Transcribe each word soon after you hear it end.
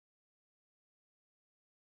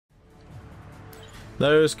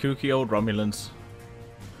Those kooky old Romulans.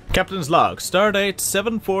 Captain's log, stardate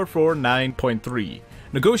 7449.3.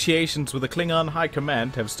 Negotiations with the Klingon High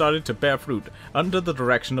Command have started to bear fruit under the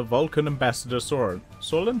direction of Vulcan Ambassador Solon?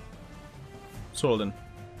 Solon.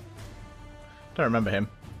 Don't remember him.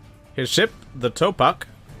 His ship, the Topak...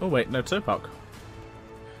 Oh wait, no, Topak.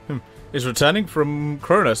 Is returning from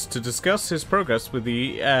Cronus to discuss his progress with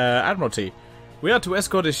the Admiralty. We are to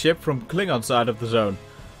escort his ship from Klingon side of the zone.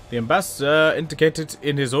 The ambassador indicated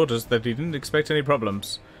in his orders that he didn't expect any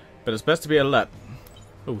problems, but it's best to be alert.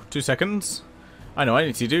 Oh, 2 seconds. I know I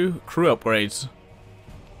need to do crew upgrades.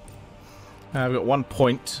 I've got 1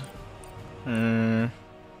 point. Hmm.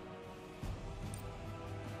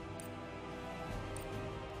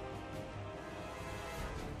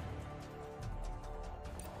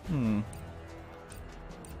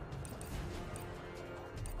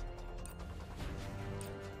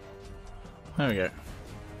 There we go.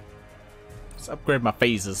 Let's upgrade my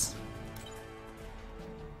phasers.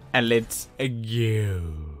 And let's go.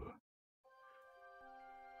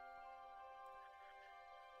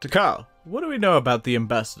 Takal, what do we know about the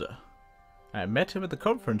ambassador? I met him at the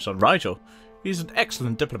conference on Rigel. He's an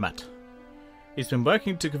excellent diplomat. He's been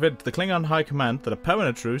working to convince the Klingon High Command that a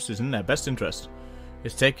permanent truce is in their best interest.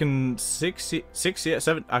 It's taken 7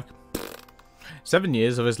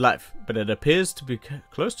 years of his life, but it appears to be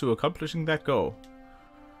close to accomplishing that goal.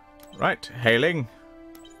 Right, hailing.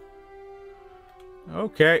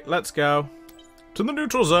 Okay, let's go. To the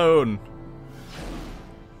neutral zone!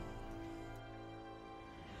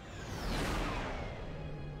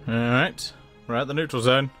 Alright, we're at the neutral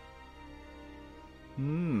zone.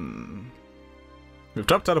 We've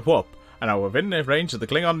dropped out of warp, and are within the range of the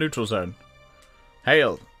Klingon neutral zone.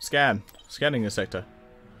 Hail! Scan. Scanning the sector.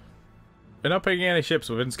 We're not picking any ships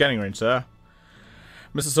within scanning range, sir.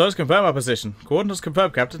 Mr. Soyers, confirm our position. Coordinates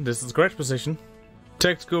confirmed, Captain. This is the correct position.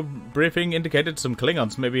 Technical briefing indicated some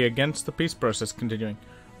Klingons may be against the peace process continuing.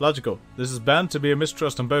 Logical. This is bound to be a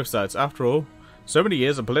mistrust on both sides. After all, so many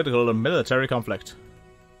years of political and military conflict.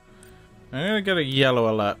 I'm gonna get a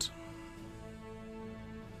yellow alert.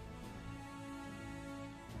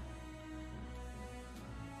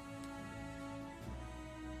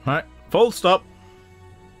 Alright, full stop.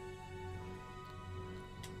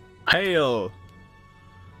 Hail!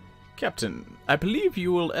 Captain, I believe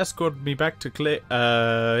you will escort me back to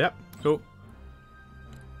yep, cool.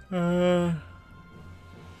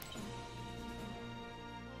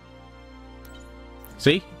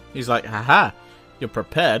 See? He's like, haha, you're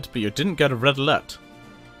prepared, but you didn't get a red alert.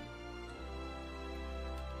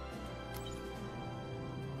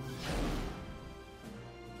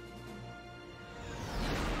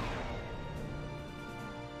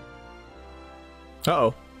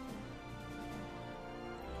 Uh-oh.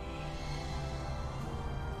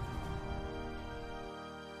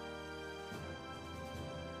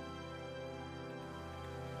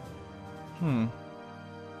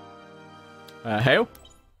 Hail?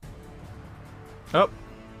 Oh.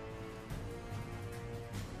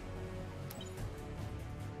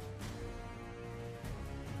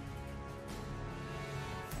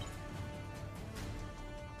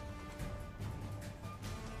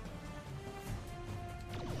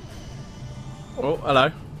 Oh,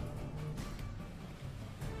 hello.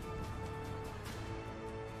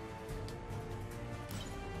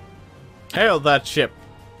 Hail that ship.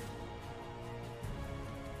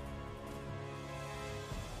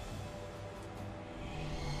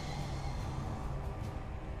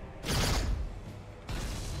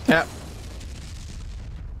 Yep.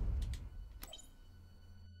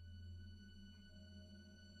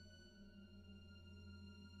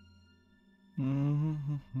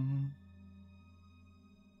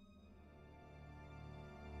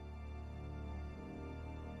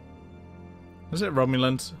 Is it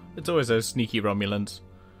Romulans? It's always those sneaky Romulans.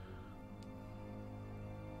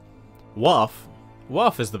 Worf?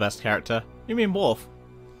 Worf is the best character. You mean Worf?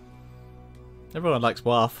 Everyone likes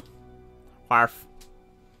Worf. Worf.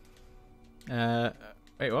 Wait,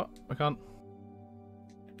 what? I can't.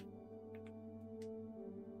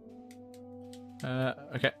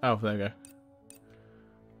 Okay. Oh, there we go.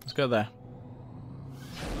 Let's go there.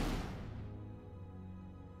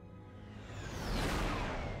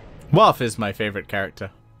 Worf is my favorite character.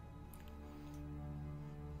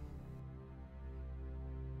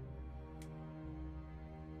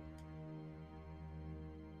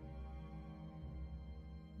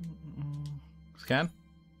 Scan.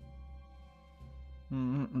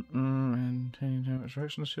 And change how much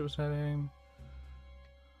direction the ship was heading.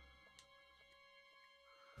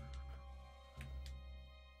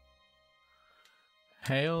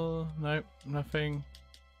 Hail? Nope, nothing.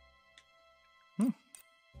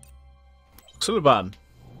 Suluban.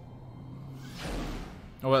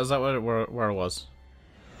 Oh, is that where I was?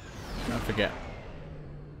 I forget.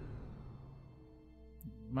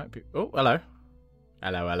 Might be. Oh, hello.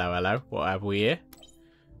 Hello, hello, hello. What have we here?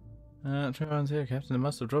 Try on here, Captain. It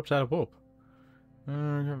must have dropped out of warp.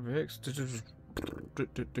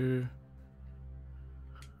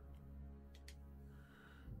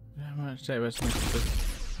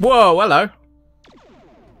 Whoa, hello.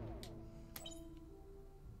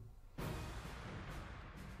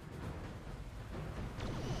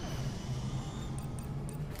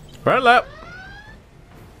 Hello.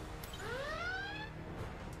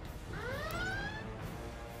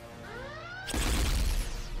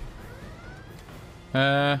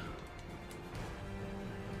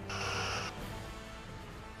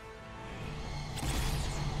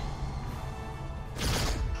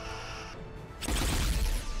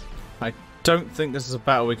 I don't think this is a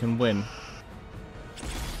battle we can win.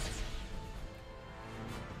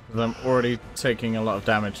 I'm already taking a lot of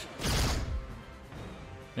damage.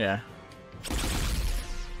 Yeah.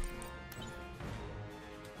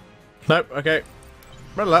 Nope, okay.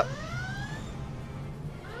 Roll up.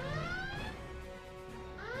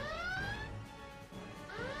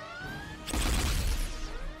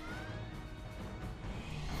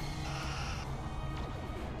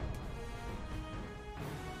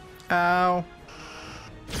 Ow.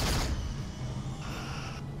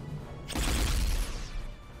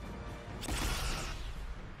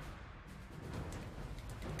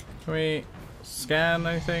 Can we scan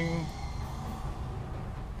anything?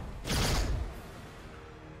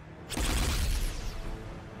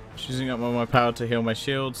 Just using up all my power to heal my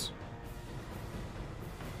shields.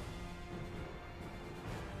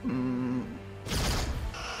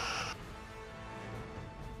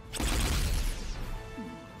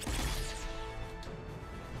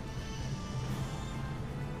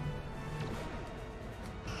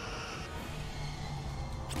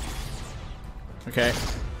 Okay.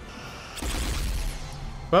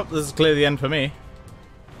 Well, this is clearly the end for me.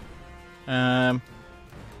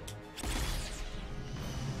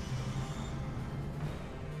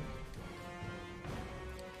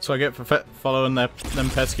 So I get for following them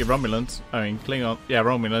pesky Romulans. I mean, Klingon. Yeah,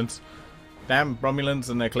 Romulans. Damn, Romulans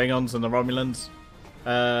and their Klingons and the Romulans.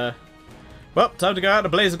 Well, time to go out in a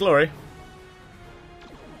blaze of glory.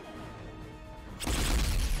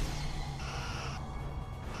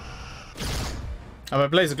 And by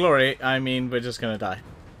blaze of glory, I mean we're just gonna die.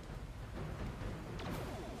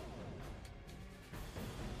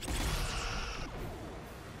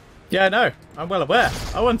 Yeah, I know. I'm well aware.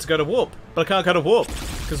 I want to go to warp, but I can't go to warp.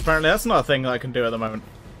 Because apparently that's not a thing that I can do at the moment.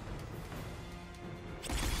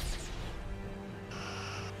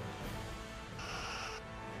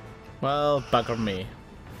 Well, bugger me.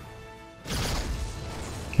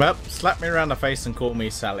 Well, slap me around the face and call me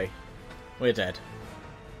Sally. We're dead.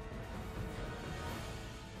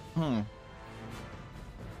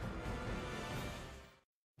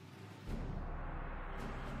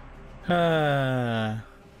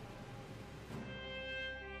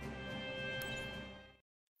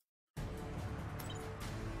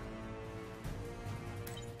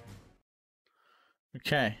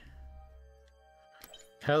 Okay.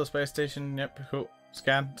 Hail the space station. Yep, cool.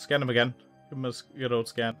 Scan them again. Give them a good old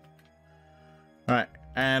scan. Alright,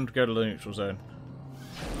 and go to the neutral zone.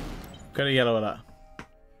 Go to yellow alert.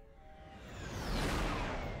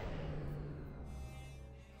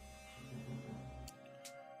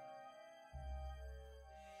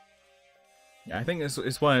 Yeah, I think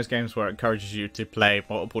it's one of those games where it encourages you to play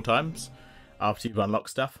multiple times after you've unlocked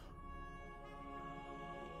stuff.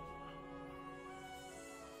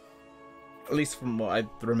 At least from what I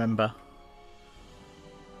remember.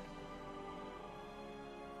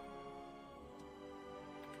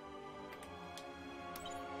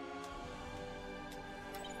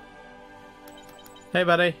 Hey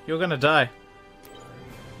buddy, you're gonna die.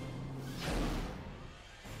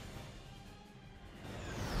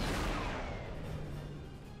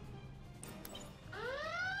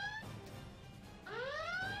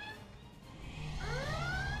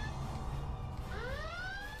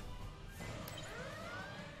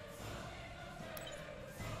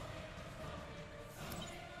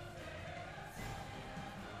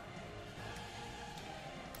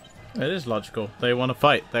 It is logical. They want to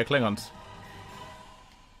fight. They're Klingons.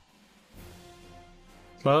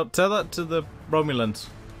 Well, tell that to the Romulans.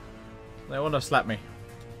 They want to slap me.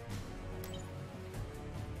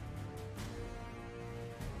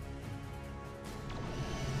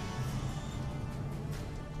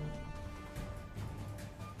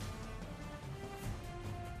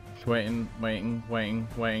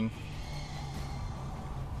 Waiting.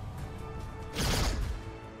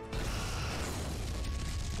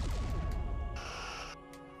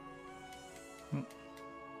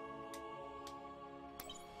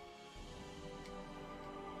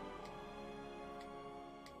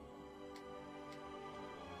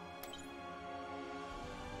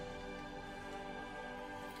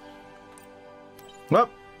 Well.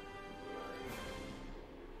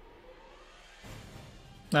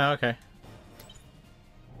 Oh, okay. I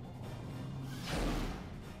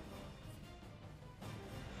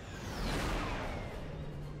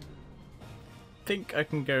think I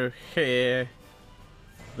can go here,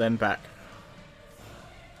 then back.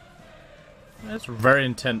 That's very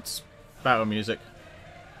intense battle music.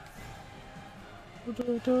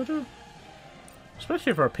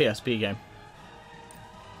 Especially for a PSP game.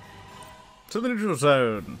 To the neutral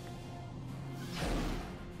zone.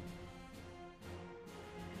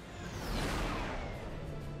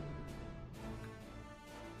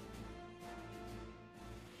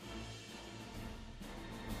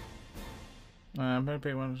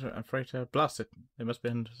 Maybe one's afraid to blast it. They must be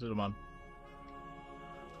interested in one.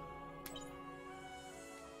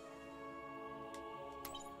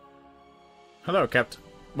 Hello, Captain.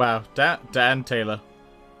 Wow, Dan Taylor.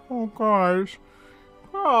 Oh, guys,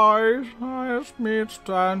 it's me, it's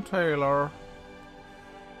Dan Taylor.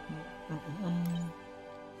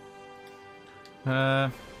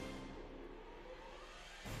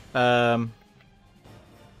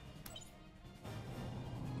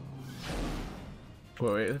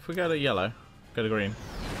 Wait, if we go to yellow, go to green.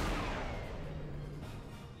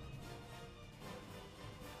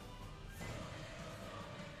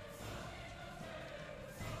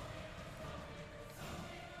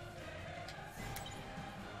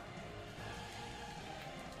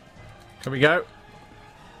 Can we go?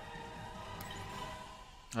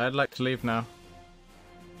 I'd like to leave now.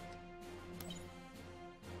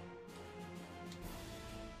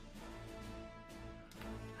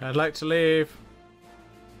 I'd like to leave.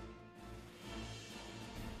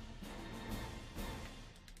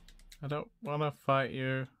 I don't want to fight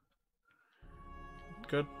you.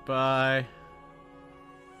 Goodbye.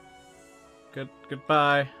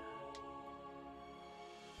 Goodbye.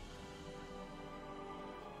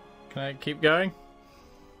 Can I keep going?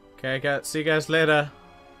 Okay, see you guys later.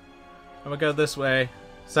 I'm gonna go this way.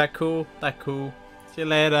 Is that cool? That cool. See you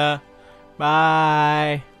later.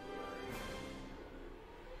 Bye.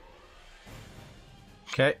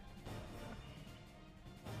 Okay.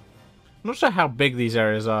 I'm not sure how big these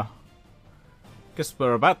areas are. Guess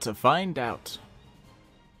we're about to find out.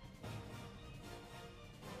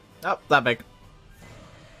 Oh, that big.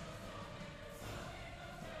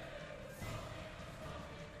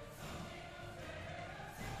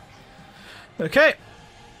 Okay.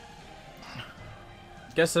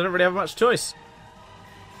 Guess I don't really have much choice.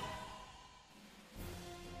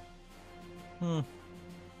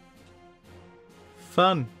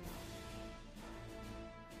 Fun.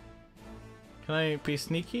 Can I be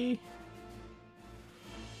sneaky?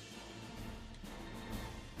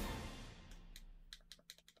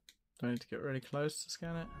 Do I need to get really close to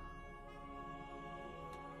scan it?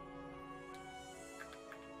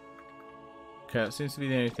 Okay, it seems to be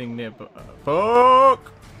the only thing near.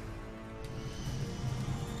 Fuck!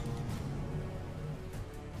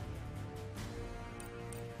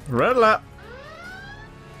 Red lap.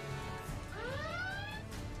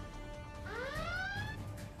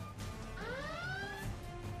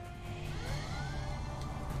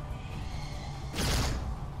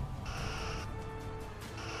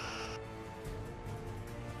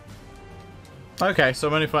 Okay, so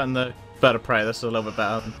I'm only fighting the bird of prey. That's a little bit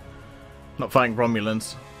better than not fighting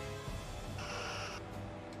Romulans.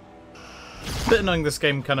 Bit annoying. This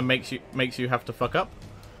game kind of makes you have to fuck up.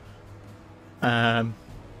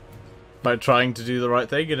 By trying to do the right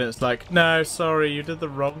thing, and it's like, no, sorry, you did the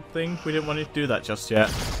wrong thing. We didn't want you to do that just yet.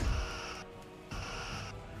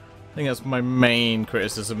 I think that's my main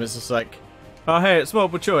criticism. It's just like, oh hey, it's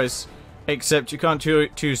multiple choice, except you can't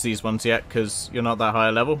choose these ones yet because you're not that high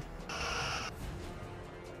a level.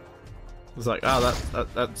 It's like, oh,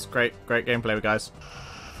 that's great gameplay, guys.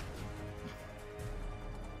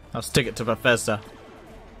 I'll stick it to Bethesda.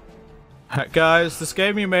 Guys, this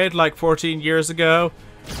game you made like 14 years ago,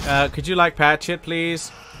 could you like patch it, please?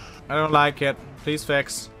 I don't like it. Please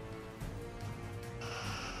fix.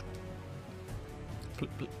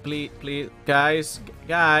 Please, guys.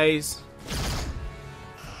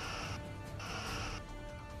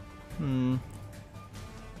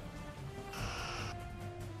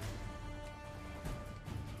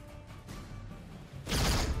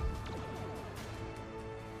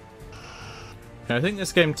 I think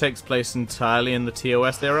this game takes place entirely in the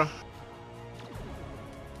TOS era.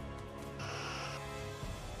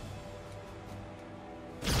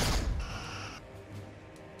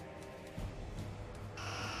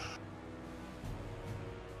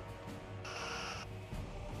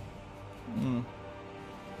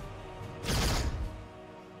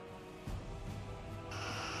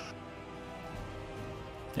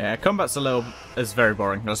 Yeah, combat's is very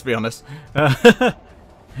boring, let's be honest.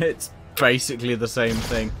 It's basically the same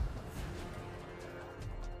thing.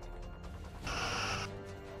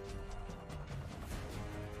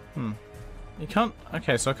 You can't...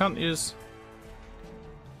 Okay, so I can't use...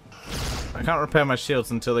 I can't repair my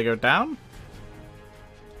shields until they go down?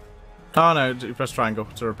 Oh no, you press triangle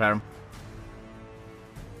to repair them.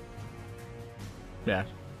 Yeah.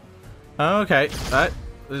 Okay, that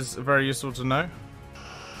is very useful to know.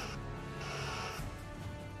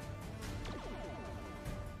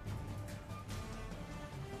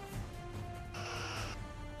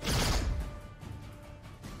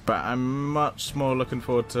 But I'm much more looking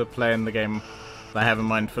forward to playing the game that I have in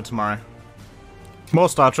mind for tomorrow. More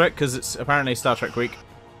Star Trek, because it's apparently Star Trek week.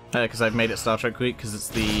 Because I've made it Star Trek week, because it's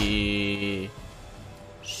the...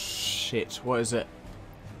 Shit, what is it?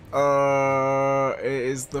 It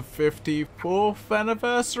is the 54th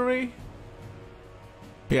anniversary?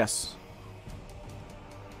 Yes.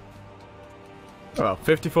 Well,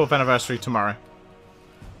 54th anniversary tomorrow.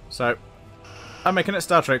 So, I'm making it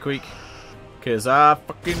Star Trek week. Because I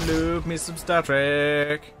fucking love me some Star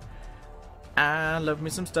Trek. I love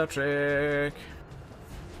me some Star Trek.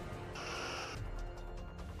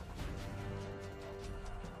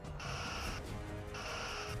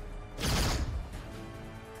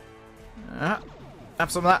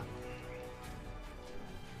 Have some of that.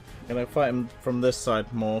 I'm gonna fight him from this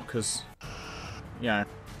side more because, yeah,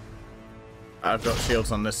 I've got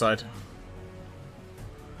shields on this side.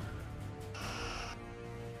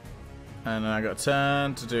 And then I got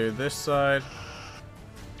turn to do this side.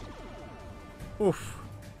 Oof.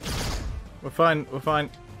 We're fine, we're fine.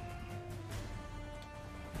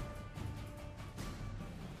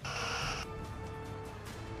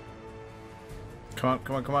 Come on,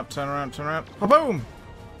 come on, come on, turn around, turn around. Oh, boom!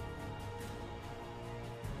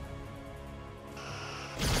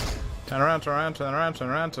 Turn around, turn around, turn around, turn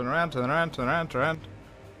around, turn around, turn around, turn around, turn around.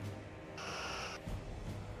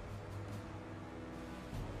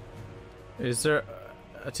 Is there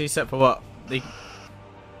a T set for what? I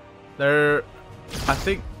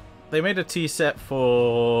think they made a T set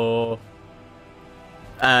for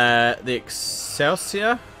the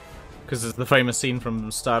Excelsior, because it's the famous scene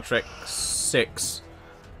from Star Trek 6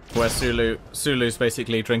 where Sulu's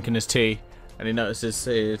basically drinking his tea and he notices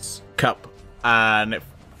his cup and it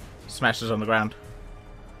smashes on the ground.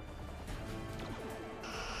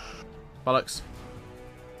 Bollocks.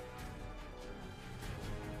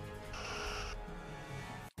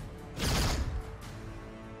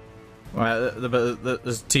 Well,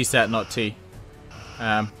 there's T set, not T.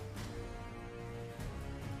 There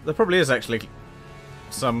probably is actually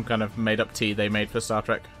some kind of made-up tea they made for Star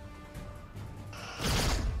Trek.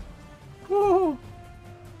 Woo!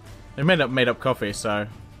 They made up coffee, so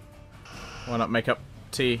why not make up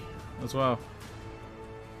tea as well?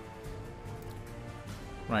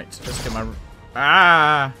 Right, let's get my...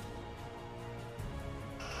 Ah!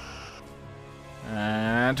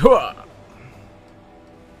 And... Hooah!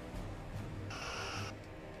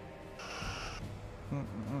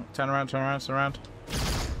 Turn around, turn around, turn around.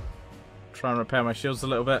 Try and repair my shields a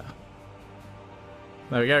little bit.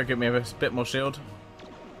 There we go, give me a bit more shield.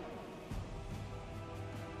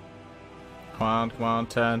 Come on,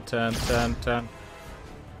 turn, turn, turn, turn.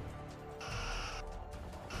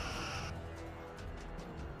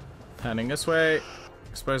 Turning this way.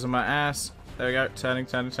 Exposing my ass. There we go, turning,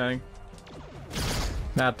 turning, turning.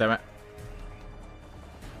 Ah, damn it.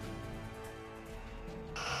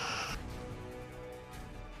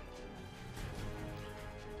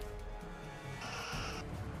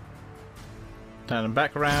 Turning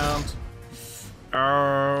back around.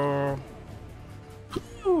 Oh.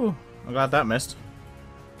 Whew. I'm glad that missed.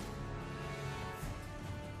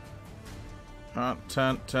 Turn,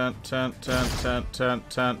 turn, turn, turn, turn, turn, turn,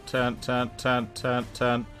 turn, turn, turn, turn,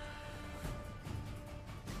 turn.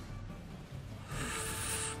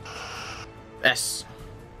 Yes.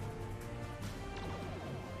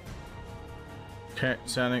 Okay,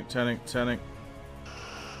 turning, turning, turning.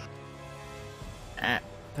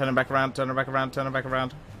 Turning back around, turning back around, turning back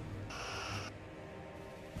around.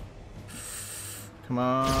 Come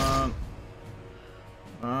on.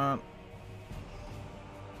 Come on.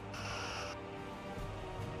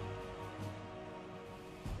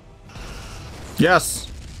 Yes!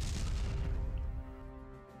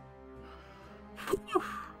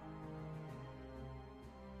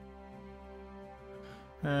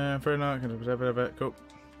 Very nice. Cool.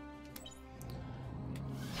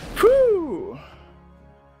 Whew!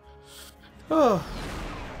 Oh.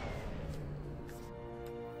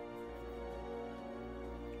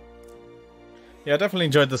 Yeah, I definitely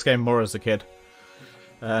enjoyed this game more as a kid.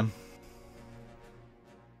 Hail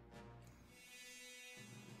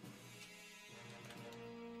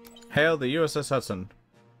the USS Hudson.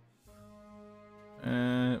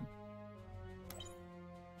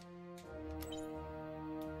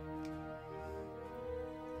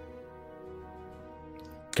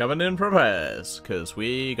 Coming in for repairs, because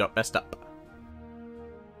we got messed up.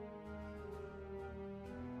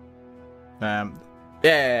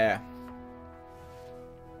 Yeah.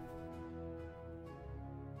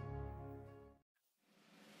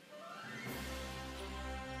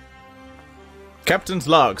 Captain's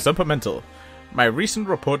log, supplemental. My recent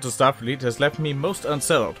report to Starfleet has left me most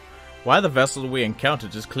unsettled. While the vessel we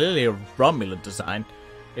encountered is clearly a Romulan design,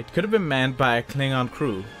 it could have been manned by a Klingon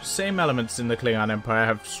crew. Same elements in the Klingon Empire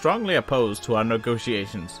have strongly opposed to our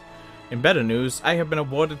negotiations. In better news, I have been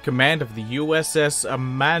awarded command of the USS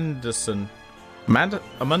Amandison.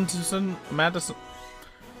 Amandison?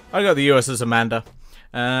 I got the USS Amanda.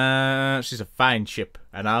 She's a fine ship,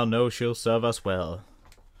 and I'll know she'll serve us well.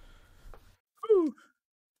 Woo.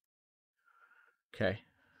 Okay.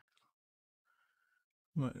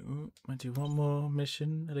 Might do one more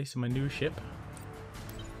mission, at least in my new ship.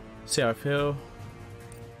 See how I feel.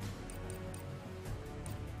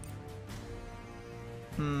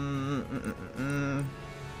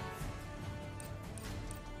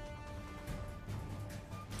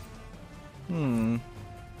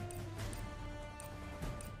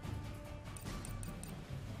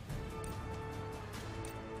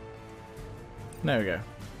 There we go.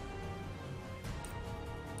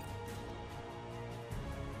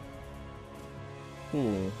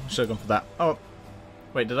 Ooh, should have gone for that. Oh,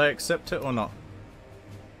 wait, did I accept it or not?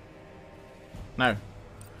 No.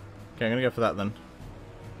 Okay, I'm gonna go for that then.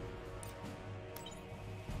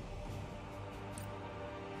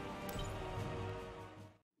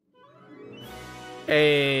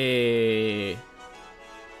 Hey.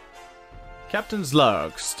 Captain's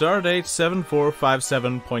log, stardate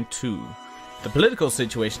 7457.2. The political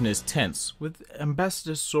situation is tense. With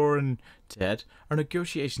Ambassador Soren dead, our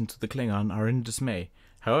negotiations with the Klingon are in dismay.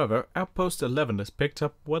 However, Outpost 11 has picked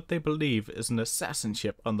up what they believe is an assassin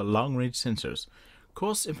ship on the long-range sensors.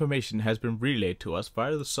 Course information has been relayed to us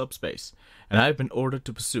via the subspace, and I have been ordered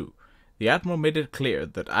to pursue. The Admiral made it clear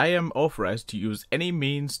that I am authorized to use any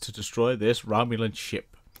means to destroy this Romulan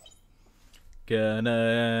ship.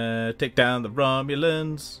 Gonna take down the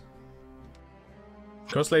Romulans.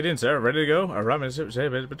 Course laid in, sir. Ready to go? Our Romulan ship.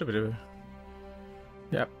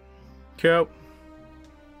 Yep. Cool.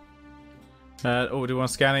 Oh, do you want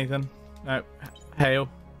to scan anything? No. Hail.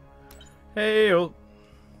 Hail.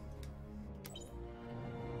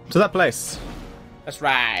 To that place. Let's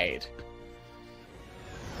ride.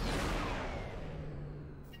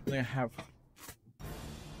 I have.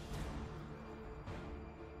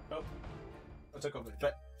 Oh, I took off it.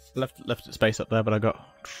 Left it space up there, but I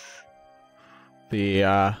got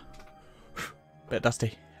the bit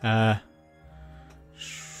dusty.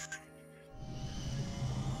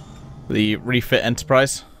 The refit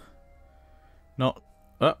Enterprise. Not.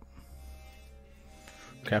 Oh.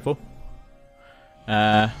 Careful.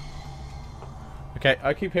 Okay,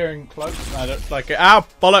 I keep hearing cloaks. I don't like it. Ow!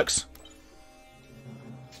 Bollocks!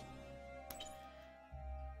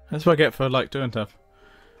 That's what I get for like doing stuff.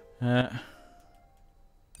 God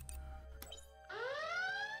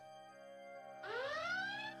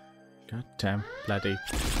damn bloody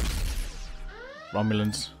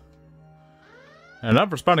Romulans. And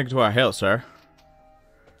not responding to our hail, sir.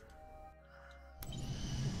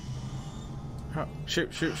 Oh,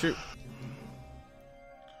 shoot, shoot, shoot.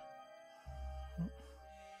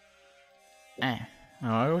 Oh,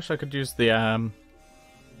 I wish I could use the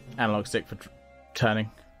analog stick for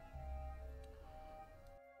turning.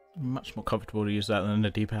 Much more comfortable to use that than the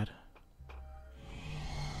D-pad.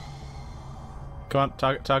 Come on,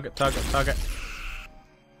 target, target, target, target.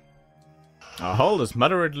 Our hull is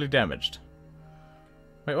moderately damaged.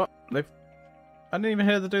 Wait, what? I didn't even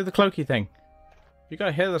hear them do the cloaky thing. You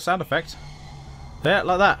gotta hear the sound effect. There,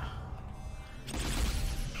 like that.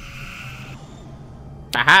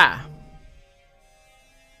 Aha!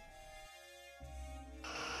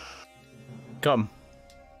 Got him.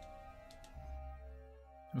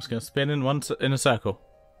 I'm just gonna spin in a circle.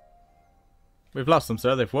 We've lost them,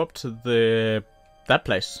 sir. They've warped to that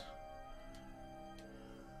place.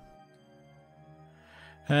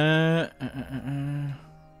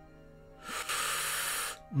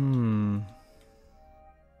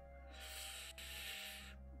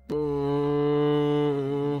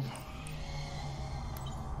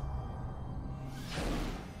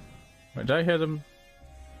 Wait, did I hear them?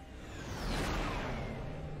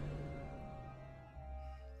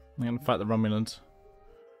 I'm gonna fight the Romulans.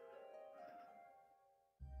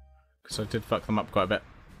 because I did fuck them up quite a bit.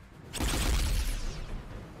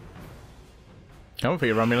 Come on for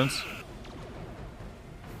your Romulans.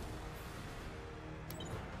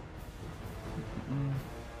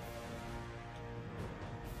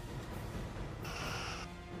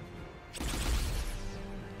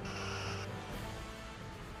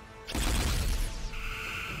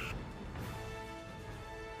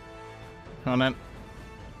 Come on then.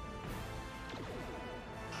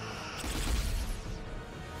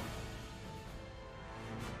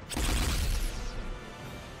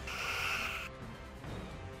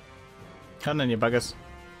 Come on, you buggers.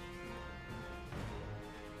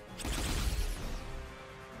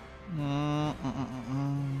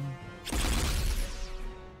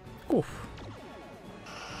 Oof.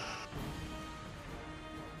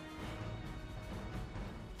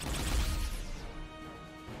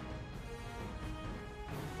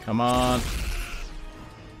 Come on.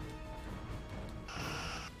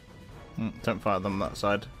 Don't fire them on that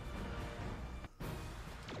side.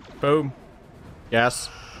 Boom. Yes.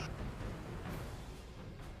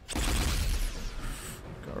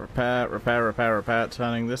 Repair, repair, repair, repair.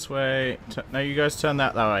 Turning this way. No, you guys turn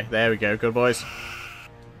that way. There we go. Good boys.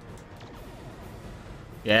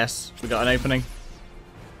 Yes, we got an opening.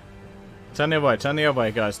 Turn the other way. Turn the other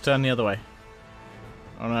way, guys. Turn the other way.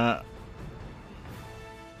 On a...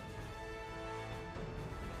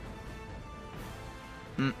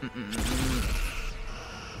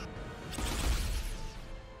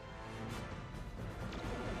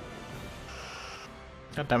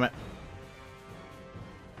 God damn it.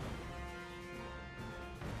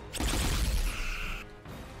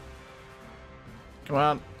 Come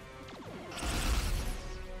on.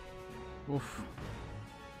 Oof.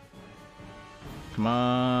 Come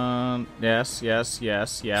on. Yes, yes,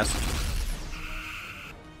 yes, yes.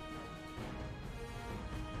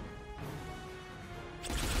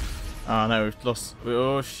 Oh no, we've lost.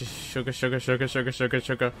 Oh, sugar, sugar, sugar, sugar, sugar,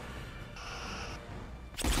 sugar.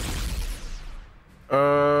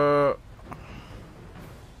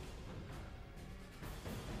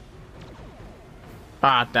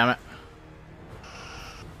 Ah, damn it.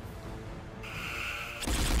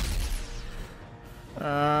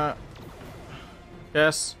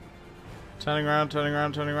 Yes. Turning around, turning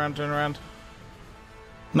around, turning around, turning around.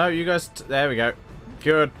 No, you guys. There we go.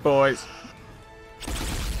 Good boys.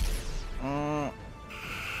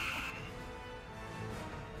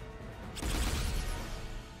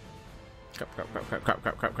 Crap, crap, crap, crap, crap,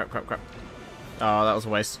 crap, crap, crap, crap, crap. Oh, that was a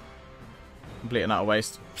waste. Complete and utter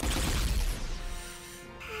waste.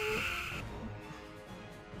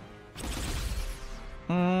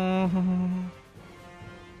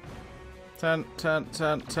 Turn, turn,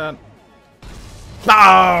 turn, turn.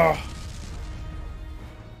 Ah!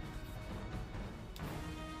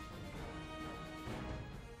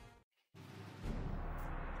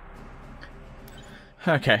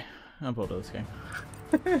 Okay, I'm bored of this game.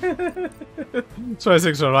 So I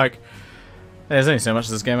think sort of like, there's only so much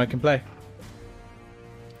of this game I can play.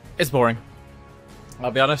 It's boring. I'll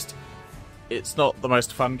be honest. It's not the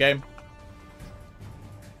most fun game.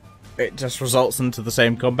 It just results into the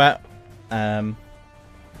same combat.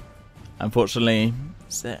 Unfortunately,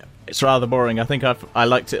 it's rather boring. I think I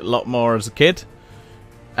liked it a lot more as a kid.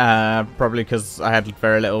 Probably because I had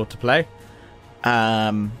very little to play.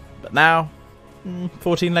 But now,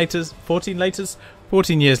 14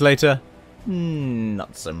 years later,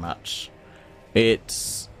 not so much.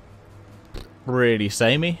 It's really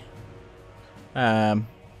samey.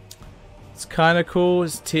 It's kind of cool.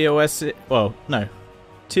 It's TOS. Well, no,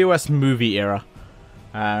 TOS movie era.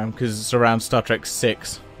 Because it's around Star Trek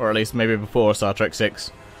 6, or at least maybe before Star Trek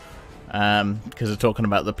 6. Because they're talking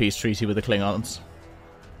about the peace treaty with the Klingons.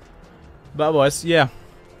 But otherwise, yeah.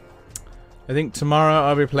 I think tomorrow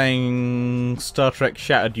I'll be playing Star Trek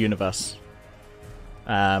Shattered Universe.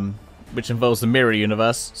 Which involves the Mirror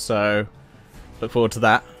Universe, so look forward to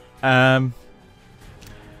that.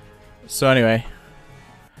 So anyway,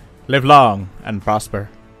 live long and prosper.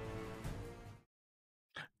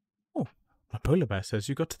 Oh, my polar bear says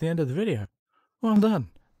you got to the end of the video. Well done.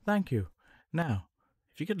 Thank you. Now,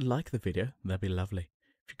 if you could like the video, that'd be lovely.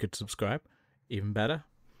 If you could subscribe, even better.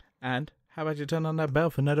 And how about you turn on that bell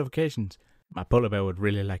for notifications? My polar bear would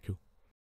really like you.